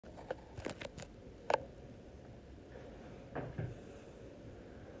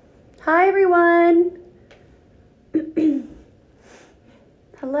Hi, everyone.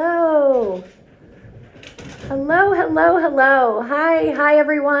 Hello. Hello, hello, hello. Hi,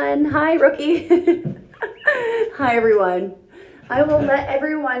 everyone. Hi, Rookie. Hi, everyone. I will let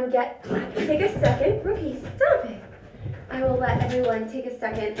everyone take a second. Rookie, stop it. I will let everyone take a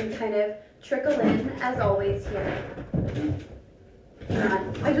second and kind of trickle in, as always, here.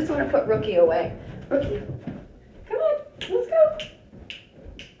 I just want to put Rookie away. Rookie, come on, let's go.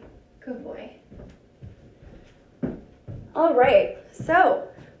 Good boy. All right, so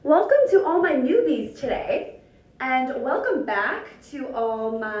welcome to all my newbies today, and welcome back to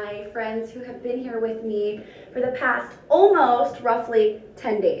all my friends who have been here with me for the past almost roughly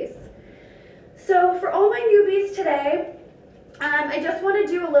 10 days. So for all my newbies today, I just want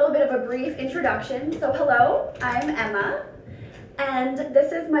to do a little bit of a brief introduction. So hello, I'm Emma, and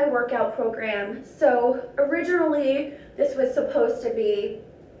this is my workout program. So originally, this was supposed to be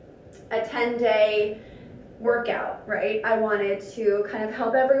a 10-day workout, right? I wanted to kind of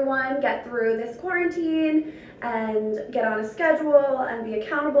help everyone get through this quarantine and get on a schedule and be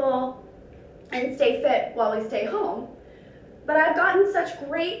accountable and stay fit while we stay home. But I've gotten such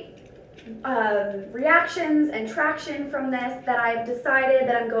great reactions and traction from this that I've decided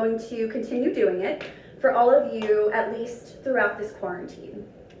that I'm going to continue doing it for all of you, at least throughout this quarantine.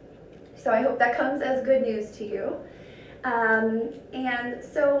 So I hope that comes as good news to you. And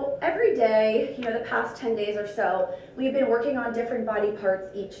so every day, the past 10 days or so, we've been working on different body parts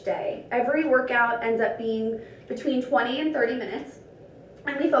each day. Every workout ends up being between 20 and 30 minutes,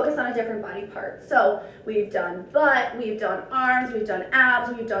 and we focus on a different body part. So we've done butt, we've done arms, we've done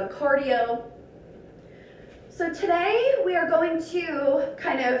abs, we've done cardio. So today we are going to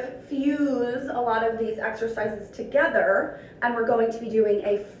kind of fuse a lot of these exercises together, and we're going to be doing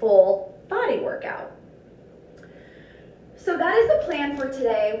a full body workout. So that is the plan for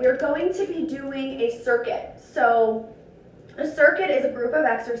today. We're going to be doing a circuit. So a circuit is a group of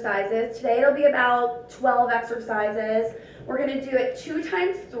exercises. Today it'll be about 12 exercises. We're going to do it 2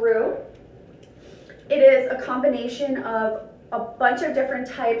 times through. It is a combination of a bunch of different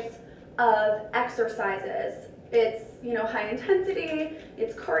types of exercises. It's, high intensity,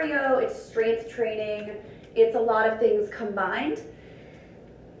 it's cardio, it's strength training, it's a lot of things combined.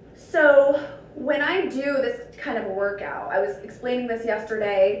 So when I do this kind of workout, I was explaining this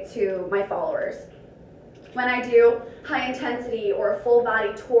yesterday to my followers. When I do high intensity or a full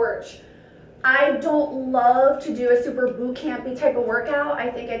body torch, I don't love to do a super boot campy type of workout. I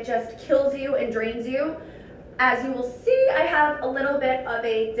think it just kills you and drains you. As you will see, I have a little bit of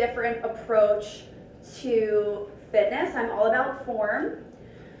a different approach to fitness. I'm all about form.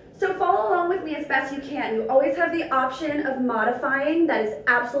 So follow along with me as best you can. You always have the option of modifying. That is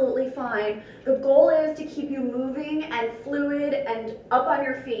absolutely fine. The goal is to keep you moving and fluid and up on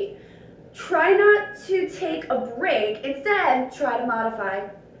your feet. Try not to take a break. Instead, try to modify.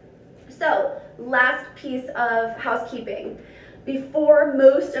 So, last piece of housekeeping. Before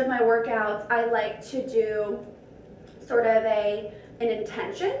most of my workouts, I like to do sort of an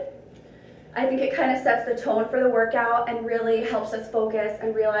intention. I think it kind of sets the tone for the workout and really helps us focus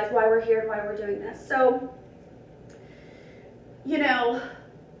and realize why we're here and why we're doing this. So,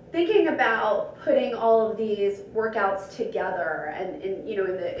 thinking about putting all of these workouts together and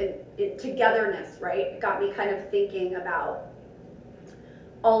in togetherness, right? It got me kind of thinking about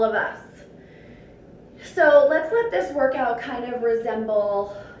all of us. So let's let this workout kind of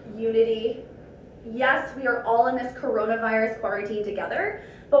resemble unity. Yes, we are all in this coronavirus quarantine together,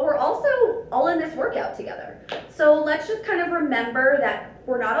 but we're also all in this workout together. So let's just kind of remember that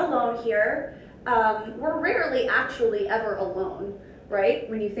we're not alone here. We're rarely actually ever alone, right?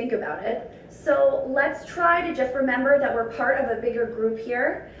 When you think about it. So let's try to just remember that we're part of a bigger group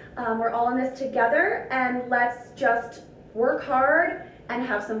here. We're all in this together, and let's just work hard and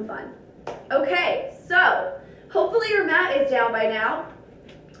have some fun. Okay, so hopefully your mat is down by now.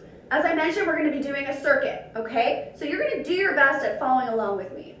 As I mentioned, we're going to be doing a circuit, okay? So you're going to do your best at following along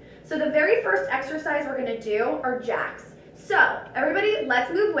with me. So the very first exercise we're going to do are jacks. So everybody,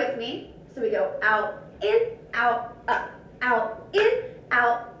 let's move with me. So we go out, in, out, up, in,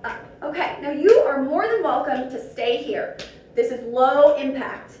 out, up. Okay, now you are more than welcome to stay here. This is low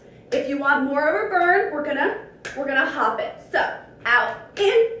impact. If you want more of a burn, we're gonna hop it. So out,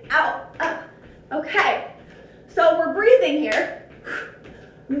 in, out, up. Okay, so we're breathing here.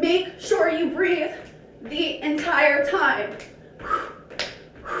 Make sure you breathe the entire time.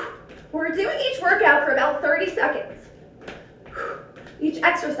 We're doing each workout for about 30 seconds. Each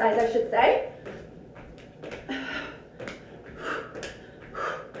exercise, I should say.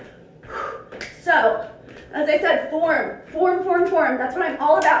 So, as I said, form. That's what I'm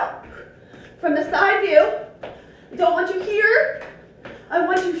all about. From the side view, I don't want you here. I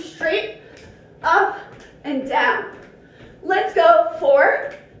want you straight up and down. Let's go.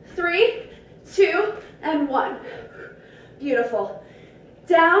 4, 3, 2, and 1. Beautiful.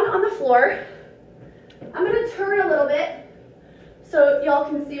 Down on the floor. I'm going to turn a little bit so y'all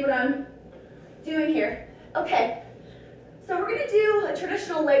can see what I'm doing here. Okay, so we're going to do a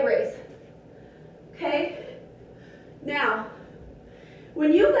traditional leg raise. Okay, now,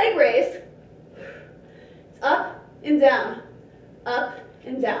 when you leg raise, it's up and down, up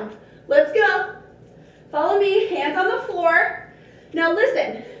and down. Let's go. Follow me, hands on the floor. Now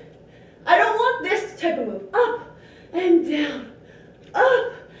listen, I don't want this type of move. Up and down,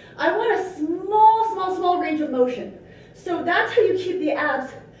 up. I want a small range of motion. So that's how you keep the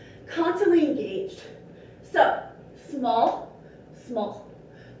abs constantly engaged. So, small, small,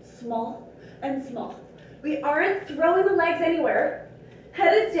 small, and small. We aren't throwing the legs anywhere.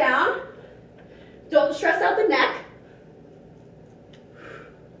 Head is down. Don't stress out the neck.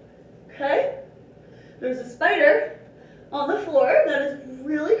 Okay? There's a spider on the floor that is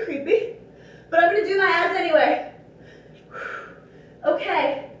really creepy, but I'm gonna do my abs anyway.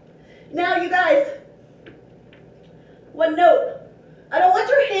 Okay, now you guys, one note. I don't want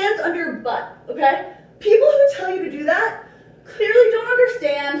your hands under your butt, okay? People who tell you to do that clearly don't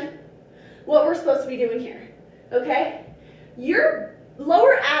understand what we're supposed to be doing here, okay? Your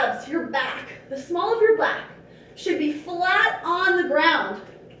lower abs, your back, the small of your back, should be flat on the ground.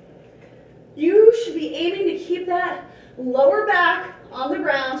 You should be aiming to keep that lower back on the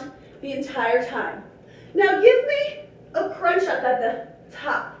ground the entire time. Now give me a crunch up at the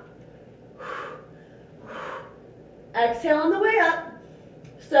top. Exhale on the way up.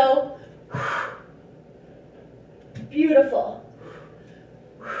 So, beautiful.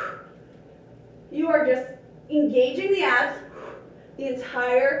 You are just engaging the abs the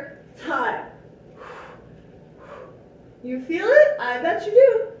entire time. You feel it? I bet you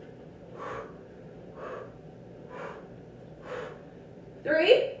do.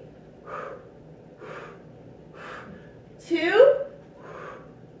 3, 2,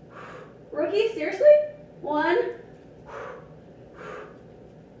 rookie, seriously? 1.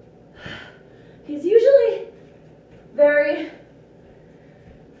 He's usually very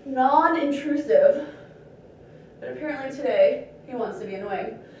non-intrusive, but apparently today he wants to be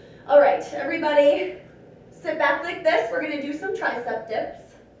annoying. All right, everybody, sit back like this. We're gonna do some tricep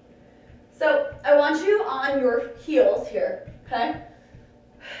dips. So I want you on your heels here, okay?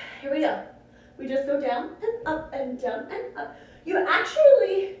 Here we go. We just go down and up and down and up. You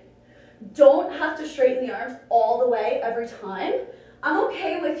actually don't have to straighten the arms all the way every time. I'm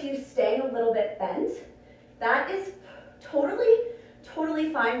okay with you staying a little bit bent. That is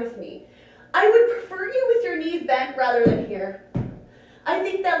totally fine with me. I would prefer you with your knees bent rather than here. I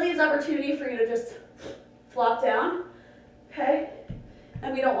think that leaves opportunity for you to just flop down, okay?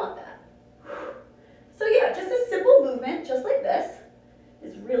 And we don't want that. So yeah, just a simple movement, just like this,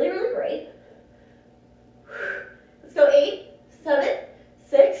 is really great. Let's go 8, 7,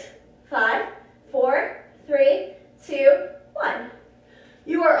 6, 5, 4, 3, 2, 1.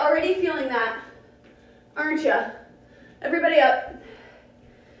 You are already feeling that, aren't you? Everybody up.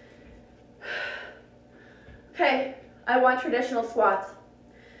 Okay, I want traditional squats.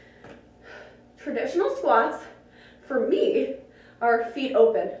 Traditional squats, for me, are feet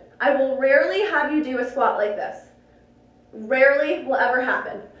open. I will rarely have you do a squat like this. Rarely will ever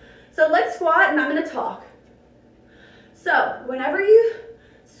happen. So let's squat and I'm gonna talk. So whenever you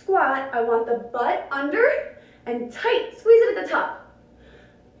squat, I want the butt under and tight. Squeeze it at the top.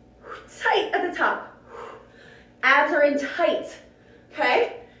 Tight at the top. Abs are in tight,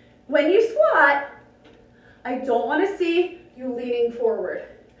 okay? When you squat, I don't want to see you leaning forward.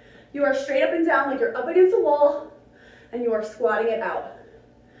 You are straight up and down like you're up against a wall and you are squatting it out.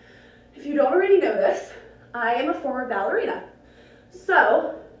 If you don't already know this, I am a former ballerina.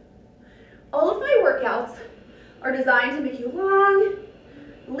 So, all of my workouts are designed to make you long,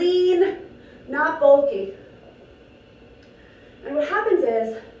 lean, not bulky. And what happens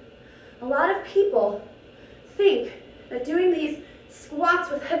is, a lot of people think that doing these squats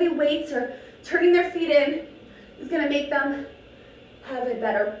with heavy weights or turning their feet in is going to make them have a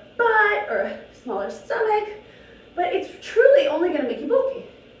better butt or a smaller stomach, but it's truly only going to make you bulky.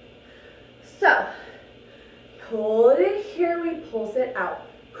 So, hold it here, we pulse it out.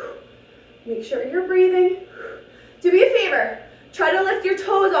 Make sure you're breathing. Do me a favor, try to lift your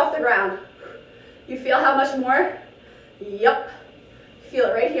toes off the ground. You feel how much more? Yup. Feel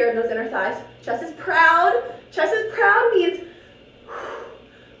it right here in those inner thighs. Chest is proud. Chest is proud means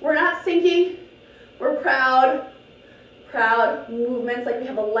we're not sinking. We're proud. Proud movements like we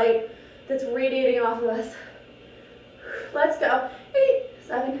have a light that's radiating off of us. Let's go. 8,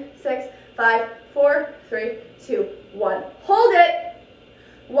 7, 6, 5, 4, 3, 2, 1. Hold it.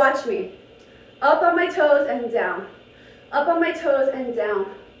 Watch me. Up on my toes and down. Up on my toes and down.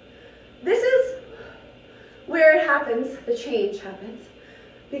 This is where it happens, the change happens,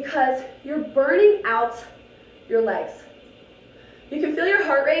 because you're burning out your legs. You can feel your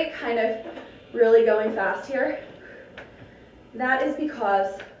heart rate kind of really going fast here. That is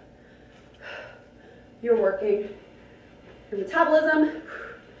because you're working your metabolism.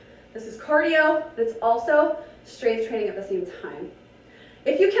 This is cardio, but it's also strength training at the same time.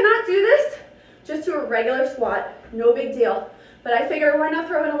 If you cannot do this, just do a regular squat, no big deal. But I figure why not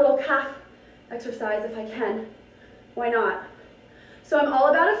throw in a little calf exercise if I can? Why not? So I'm all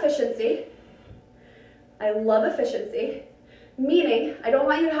about efficiency. I love efficiency, meaning I don't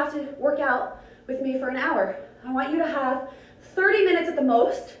want you to have to work out with me for an hour. I want you to have 30 minutes at the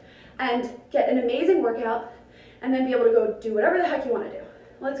most and get an amazing workout and then be able to go do whatever the heck you want to do.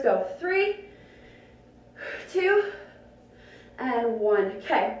 Let's go. 3, 2, and 1.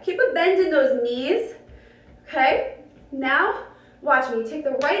 Okay, keep a bend in those knees. Okay, now watch me. Take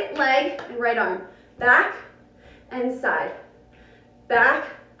the right leg and right arm. Back and side. Back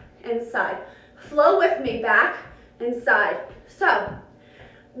and side. Flow with me. Back and side. So,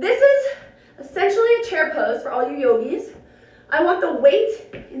 this is essentially a chair pose for all you yogis. I want the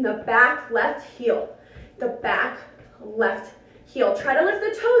weight in the back left heel. The back left heel. Try to lift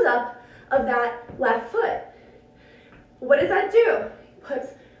the toes up of that left foot. What does that do?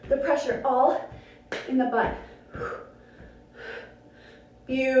 Puts the pressure all in the butt.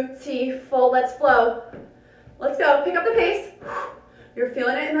 Beautiful. Let's flow. Let's go. Pick up the pace. You're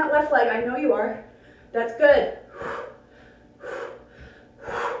feeling it in that left leg. I know you are. That's good.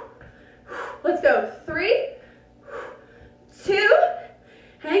 Let's go. 3, 2,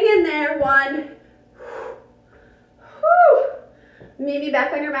 hang in there. 1. Meet me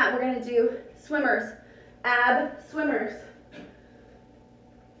back on your mat. We're going to do swimmers. Ab swimmers.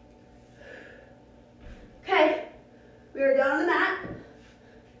 Okay, we are down on the mat.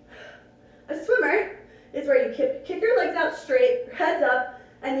 A swimmer is where you kick your legs out straight, your head's up,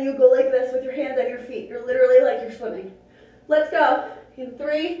 and you go like this with your hands on your feet. You're literally like you're swimming. Let's go. In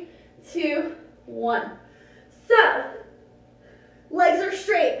 3, 2, 1. So, legs are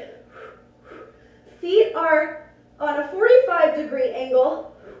straight. Feet are on a 45-degree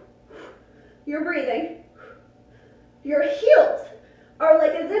angle. You're breathing. Your heels are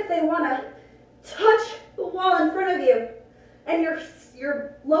like as if they want to touch the wall in front of you. And your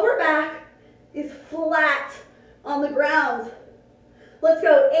lower back is flat on the ground. Let's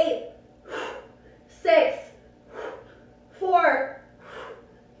go. 8, 6, 4,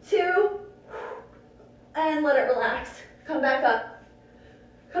 2, and let it relax. Come back up.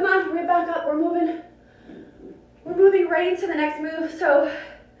 Come on, right back up. We're moving right into the next move. So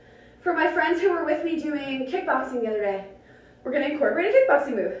for my friends who were with me doing kickboxing the other day, we're going to incorporate a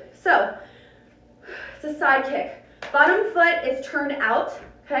kickboxing move. So it's a side kick. Bottom foot is turned out,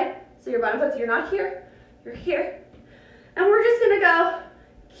 okay? So your bottom foot, so you're not here, you're here. And we're just going to go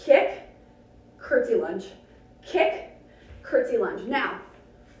kick, curtsy lunge. Kick, curtsy lunge. Now,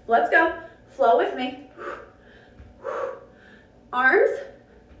 let's go. Flow with me. Arms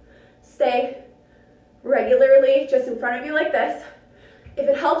stay regularly just in front of you like this. If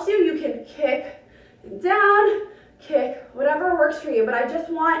it helps you, you can kick down, kick, whatever works for you. But I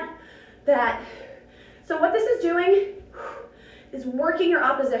just want that. So what this is doing is working your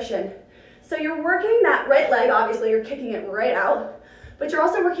opposition. So you're working that right leg, obviously you're kicking it right out, but you're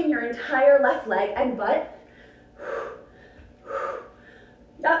also working your entire left leg and butt.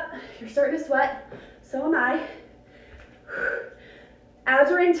 Yep, you're starting to sweat, so am I.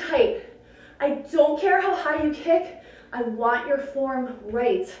 Abs are in tight. I don't care how high you kick, I want your form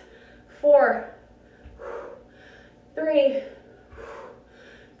right. 4, 3,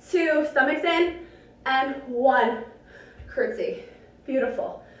 2, stomach's in, and 1. Curtsy.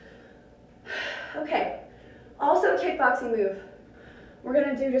 Beautiful. Okay, also a kickboxing move. We're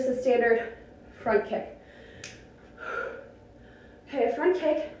gonna do just a standard front kick. Okay, a front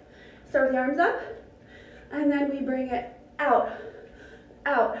kick. Start with the arms up, and then we bring it out,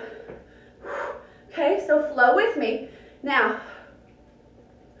 out. Okay, so flow with me. Now,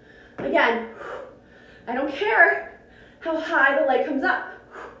 again, I don't care how high the leg comes up.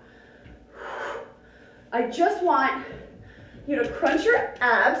 I just want you to crunch your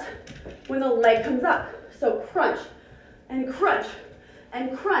abs when the leg comes up. So crunch and crunch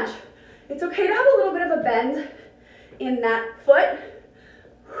and crunch. It's okay to have a little bit of a bend in that foot,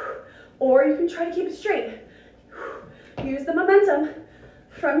 or you can try to keep it straight. Use the momentum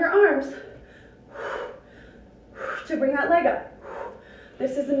from your arms to bring that leg up.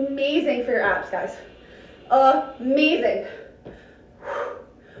 This is amazing for your abs, guys. Amazing.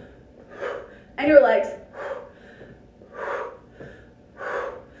 And your legs.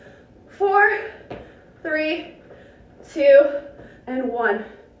 4, 3, 2, and 1.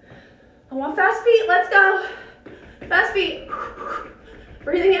 I want fast feet, let's go. Fast feet.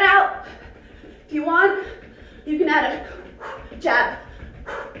 Breathing it out. If you want, you can add a jab,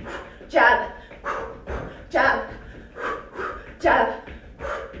 jab, jab, jab.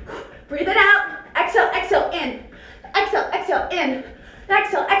 Breathe it out. Exhale, exhale, in. Exhale, exhale, in.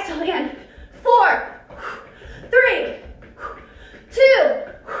 Exhale, exhale, in. 4, 3, 2,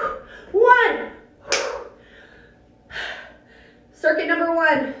 1. Circuit number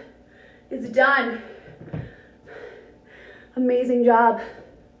 1 is done. Amazing job.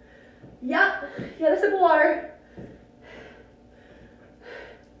 Yep, get a sip of water.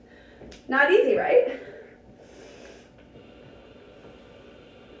 Not easy, right?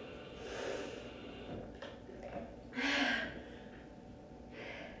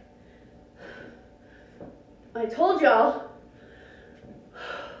 I told y'all,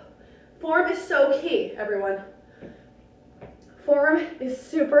 form is so key, everyone. Form is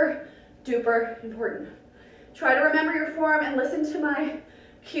super duper important. Try to remember your form and listen to my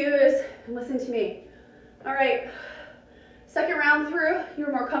cues and listen to me. All right, second round through,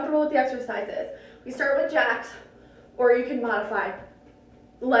 you're more comfortable with the exercises. We start with jacks, or you can modify.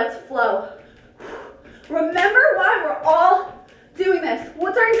 Let's flow. Remember why we're all doing this.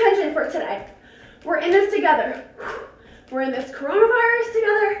 What's our intention for today? We're in this together. We're in this coronavirus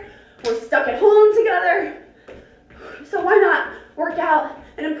together. We're stuck at home together. So why not work out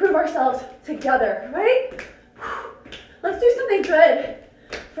and improve ourselves together, right? Let's do something good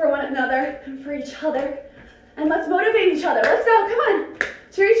for one another and for each other. And let's motivate each other. Let's go, come on.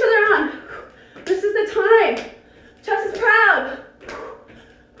 Cheer each other on. This is the time. Chest is proud.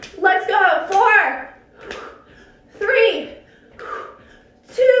 Let's go. 4, 3,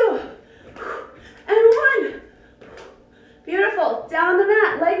 2, and 1. Beautiful. Down the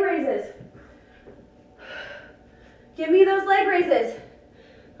mat, leg raises. Give me those leg raises.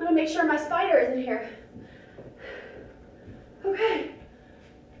 I'm gonna make sure my spider isn't here. Okay.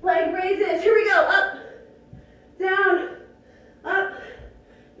 Leg raises. Here we go. Up, down, up,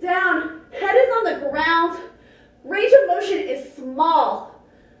 down. Head is on the ground. Range of motion is small.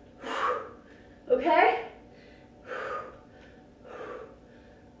 Okay?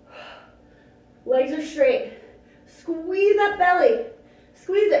 Legs are straight. Squeeze that belly.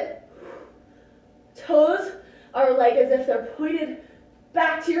 Squeeze it. Toes are like as if they're pointed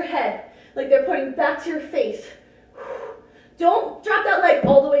back to your head, like they're pointing back to your face. Don't drop that leg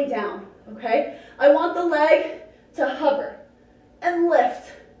all the way down, okay? I want the leg to hover and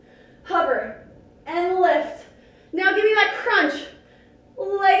lift, hover and lift. Now give me that crunch.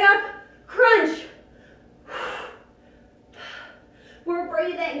 Leg up, crunch. We're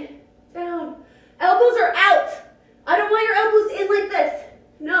breathing down. Elbows are out. I don't want your elbows in like this.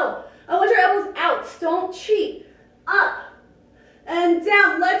 No, I want your elbows out. Don't cheat. Up and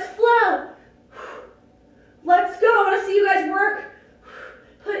down. Let's flow. Let's go. I want to see you guys work.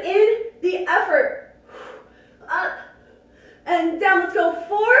 Put in the effort. Up and down. Let's go.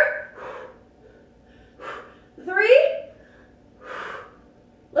 4, 3.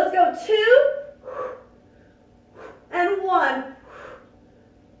 Let's go. 2 and 1.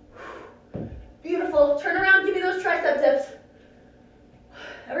 Beautiful. Turn around. Give me those tricep dips.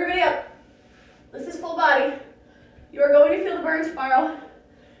 Everybody up. This is full body. You are going to feel the burn tomorrow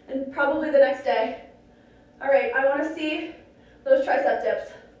and probably the next day. All right, I want to see those tricep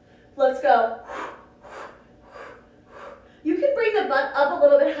dips. Let's go. You can bring the butt up a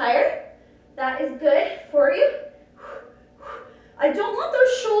little bit higher. That is good for you. I don't want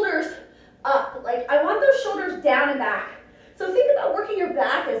those shoulders up. Like, I want those shoulders down and back. So think about working your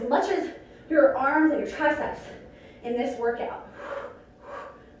back as much as your arms and your triceps in this workout.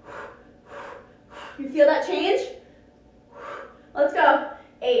 You feel that change? Let's go.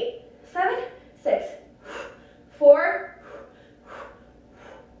 8, 7, 6, 4.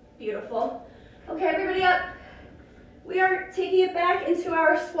 Beautiful. Okay, everybody up. We are taking it back into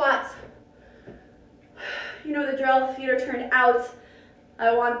our squats. You know the drill, feet are turned out.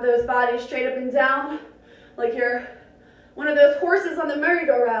 I want those bodies straight up and down, like you're one of those horses on the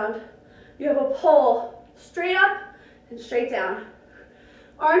merry-go-round. You have a pole, straight up and straight down.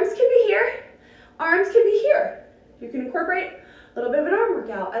 Arms can be here, arms can be here. You can incorporate a little bit of an arm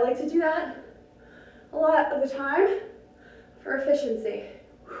workout. I like to do that a lot of the time for efficiency.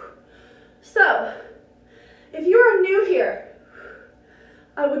 So, if you are new here,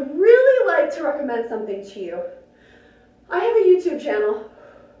 I would really like to recommend something to you. I have a YouTube channel.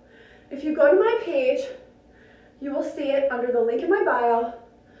 If you go to my page, you will see it under the link in my bio.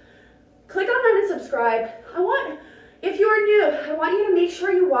 Click on that and subscribe. If you are new, I want you to make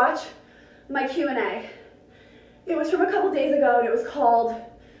sure you watch my Q&A. It was from a couple days ago and it was called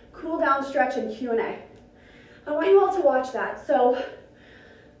Cool Down, Stretch, and Q&A. I want you all to watch that. So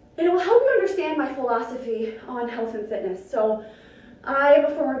it will help you understand my philosophy on health and fitness. So I am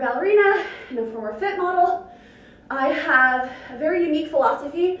a former ballerina and a former fit model. I have a very unique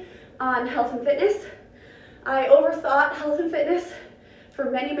philosophy on health and fitness. I overthought health and fitness for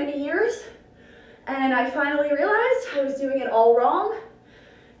many, many years, and I finally realized I was doing it all wrong.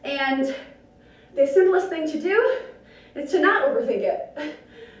 And the simplest thing to do is to not overthink it.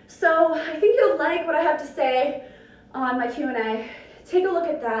 So I think you'll like what I have to say on my Q&A. Take a look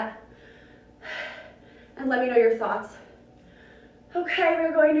at that and let me know your thoughts. Okay,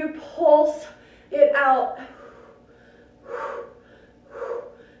 we're going to pulse it out.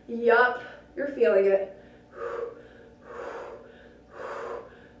 Yup, you're feeling it.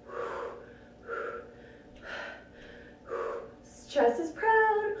 Chest is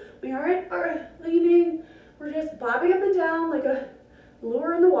proud. We aren't leaning. We're just bobbing up and down like a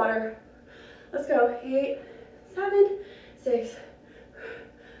lure in the water. Let's go. 8, 7, 6,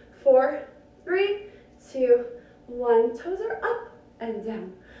 4, 3, 2, 1. Toes are up and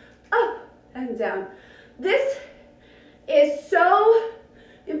down, up and down. This is so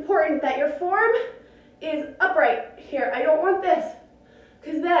important that your form is upright here. I don't want this,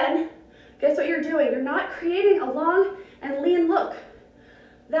 because then guess what you're doing? You're not creating a long and lean look.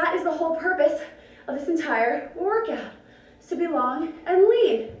 That is the whole purpose of this entire workout, is to be long and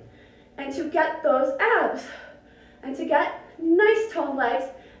lean and to get those abs and to get nice toned legs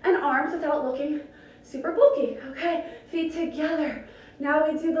and arms without looking super bulky. Okay, feet together. Now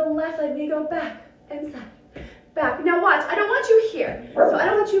we do the left leg, we go back and side, back. Now watch, I don't want you here. So I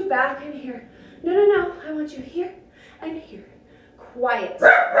don't want you back and here. No, no, no, I want you here and here. Quiet.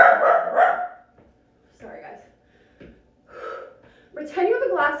 Sorry guys. Pretend you have a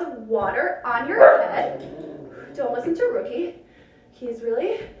glass of water on your head. Don't listen to Rookie. He's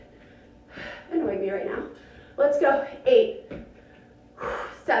really annoying me right now. Let's go. 8,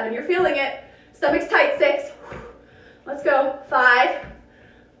 7, you're feeling it. Stomach's tight. 6. Let's go. 5,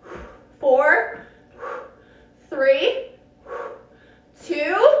 4, 3,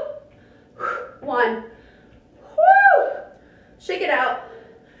 2, 1. Woo! Shake it out.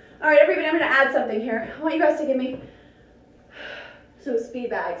 All right, everybody, I'm gonna add something here. I want you guys to give me some speed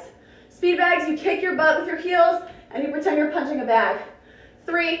bags. Speed bags, you kick your butt with your heels and you pretend you're punching a bag.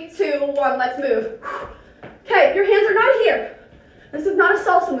 3, 2, 1, let's move. Okay, your hands are not here. This is not a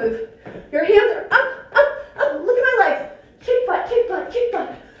salsa move. Your hands are up, up, up. Look at my legs. Kick butt, kick butt, kick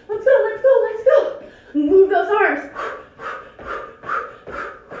butt. Let's go, let's go, let's go. Move those arms.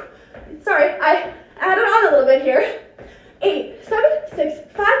 Sorry, I added on a little bit here. 8, 7,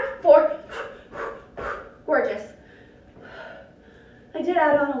 6, 5, 4. Gorgeous. I did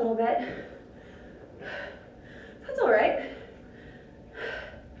add on a little bit. That's all right.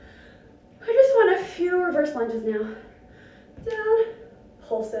 I just want a few reverse lunges now. Down,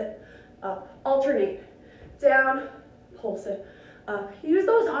 pulse it, up. Alternate. Down, pulse it, up. Use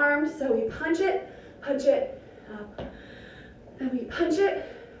those arms so we punch it, up. Then we punch it,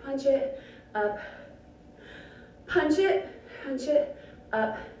 up. Punch it,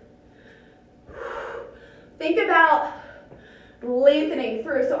 up. Think about lengthening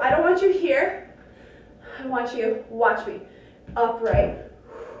through. So I don't want you here. I want you, watch me, upright.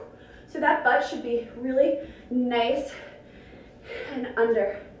 So that butt should be really nice and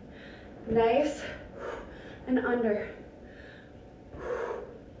under. Nice and under.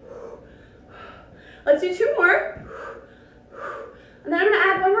 Let's do 2 more. And then I'm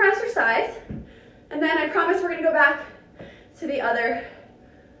gonna add one more exercise. And then I promise we're gonna go back to the other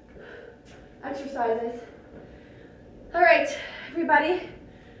exercises. All right, everybody,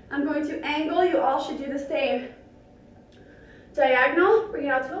 I'm going to angle. You all should do the same. Diagonal, bring it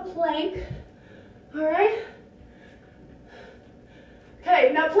out to a plank. All right?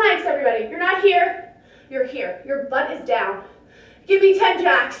 Okay, now planks, everybody. You're not here, you're here. Your butt is down. Give me 10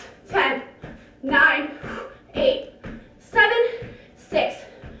 jacks. 10, 9, 8, 7, 6,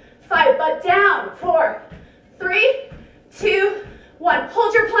 5, butt down. 4, 3, 2, 1.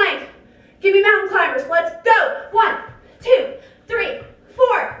 Hold your plank. Give me mountain climbers. Let's go. 1, 2, 3,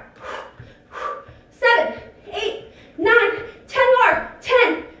 4, 7, 8, 9, 10 more.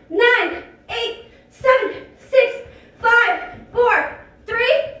 10, 9, 8, 7, 6, 5, 4,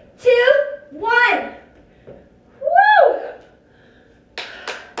 3, 2, 1. Woo!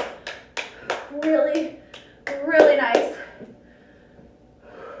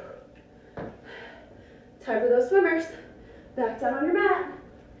 mat.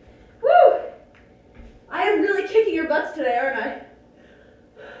 Woo! I am really kicking your butts today, aren't I?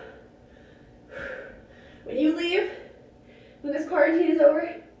 When you leave, when this quarantine is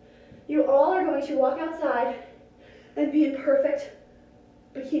over, you all are going to walk outside and be in perfect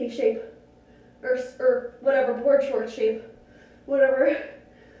bikini shape, or whatever, board short shape, whatever.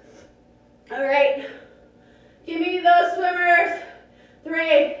 All right, give me those swimmers.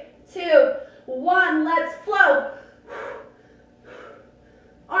 3, 2, 1, let's flow.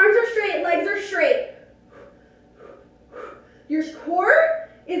 Arms are straight, legs are straight. Your core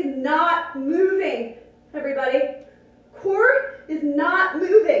is not moving, everybody. Core is not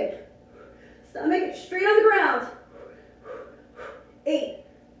moving. Stomach is straight on the ground. 8,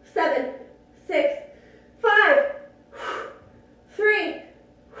 7, 6, 5, 3,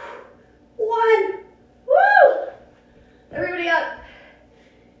 1. Woo! Everybody up.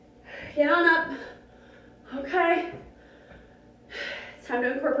 Get on up. Okay. It's time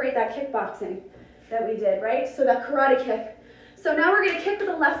to incorporate that kickboxing that we did, right? So that karate kick. So now we're going to kick with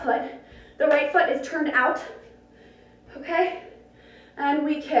the left foot. The right foot is turned out. Okay? And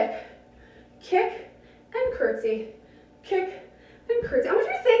we kick. Kick and curtsy. Kick and curtsy. I want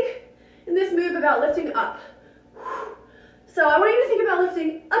you to think in this move about lifting up. So I want you to think about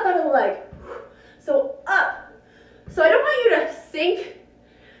lifting up out of the leg. So up. So I don't want you to sink.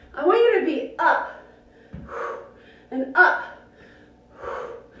 I want you to be up and up.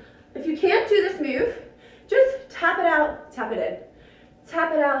 If you can't do this move, just tap it out, tap it in.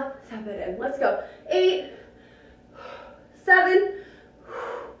 Tap it out, tap it in. Let's go. 8, 7,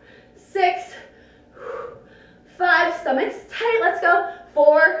 6, 5, stomachs tight. Let's go.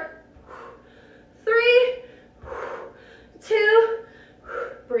 4, 3, 2,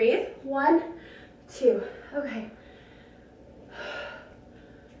 breathe. 1, 2. Okay.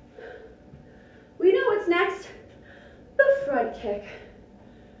 We know what's next. The front kick.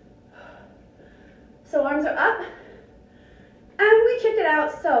 So arms are up, and we kick it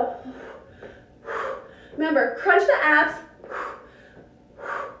out. So remember, crunch the abs.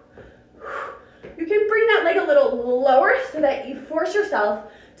 You can bring that leg a little lower so that you force yourself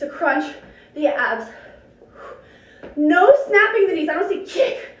to crunch the abs. No snapping the knees. I don't see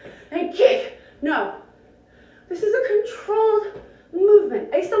kick and kick. No. This is a controlled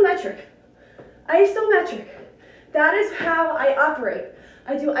movement, isometric. Isometric. That is how I operate.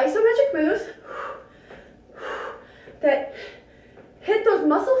 I do isometric moves that hit those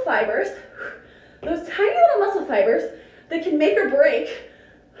muscle fibers, those tiny little muscle fibers that can make or break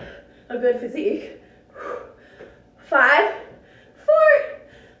a good physique. 5, 4,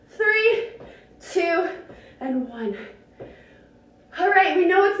 3, 2, and 1. All right, we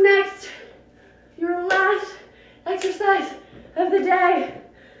know what's next. Your last exercise of the day.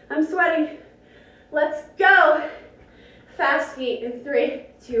 I'm sweating. Let's go. Fast feet in 3,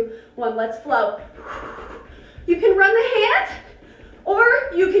 2, 1. Let's flow. You can run the hands or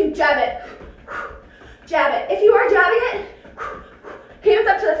you can jab it. Jab it. If you are jabbing it, hands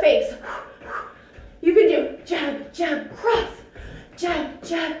up to the face. You can do jab, jab, cross, jab,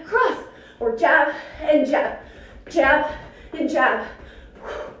 jab, cross, or jab and jab, jab and jab.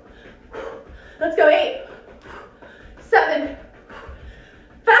 Let's go. 8, 7,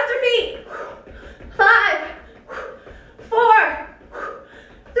 faster feet. 5, 4,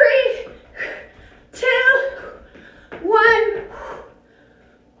 3, 2, 1.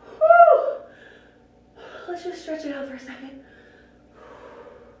 Whew. Let's just stretch it out for a second.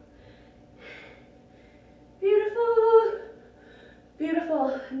 Beautiful.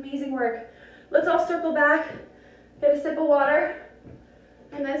 Beautiful. Amazing work. Let's all circle back, get a sip of water,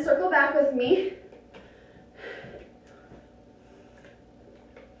 and then circle back with me.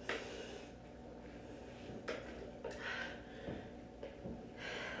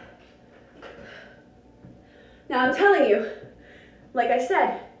 Now I'm telling you, like I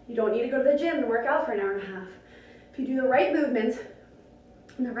said, you don't need to go to the gym and work out for an hour and a half. If you do the right movements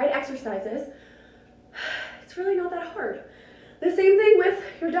and the right exercises, it's really not that hard. The same thing with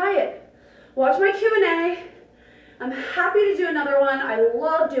your diet. Watch my Q&A. I'm happy to do another one. I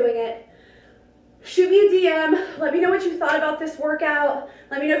love doing it. Shoot me a DM. Let me know what you thought about this workout.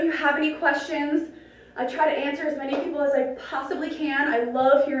 Let me know if you have any questions. I try to answer as many people as I possibly can. I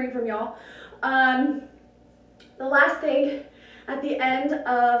love hearing from y'all. The last thing, at the end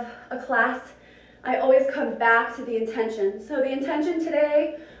of a class, I always come back to the intention. So the intention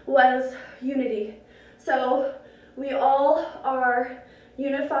today was unity. So we all are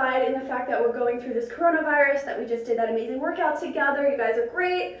unified in the fact that we're going through this coronavirus, that we just did that amazing workout together. You guys are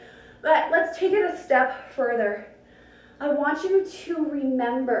great. But let's take it a step further. I want you to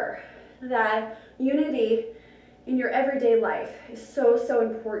remember that unity in your everyday life is so, so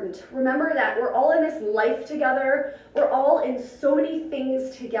important. Remember that we're all in this life together. We're all in so many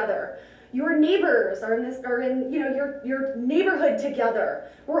things together. Your neighbors are in your neighborhood together.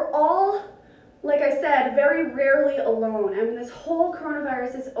 We're all, like I said, very rarely alone. And when this whole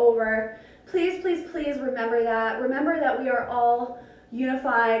coronavirus is over, please, please, please remember that. Remember that we are all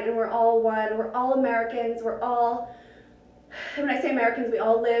unified and we're all one. We're all Americans. We're all, when I say Americans, we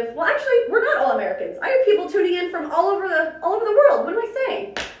all live, well, actually, we're not all Americans. I have people tuning in from all over the world. What am I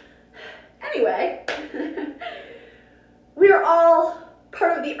saying? Anyway, we are all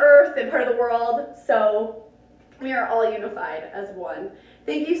part of the earth and part of the world, so we are all unified as one.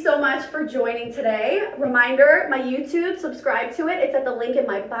 Thank you so much for joining today. Reminder, my YouTube, subscribe to it. It's at the link in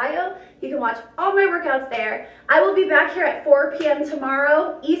my bio. You can watch all my workouts there. I will be back here at 4 p.m.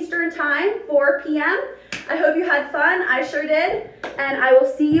 tomorrow, Eastern time, 4 p.m. I hope you had fun. I sure did. And I will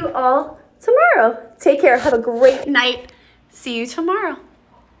see you all tomorrow. Take care. Have a great night. See you tomorrow.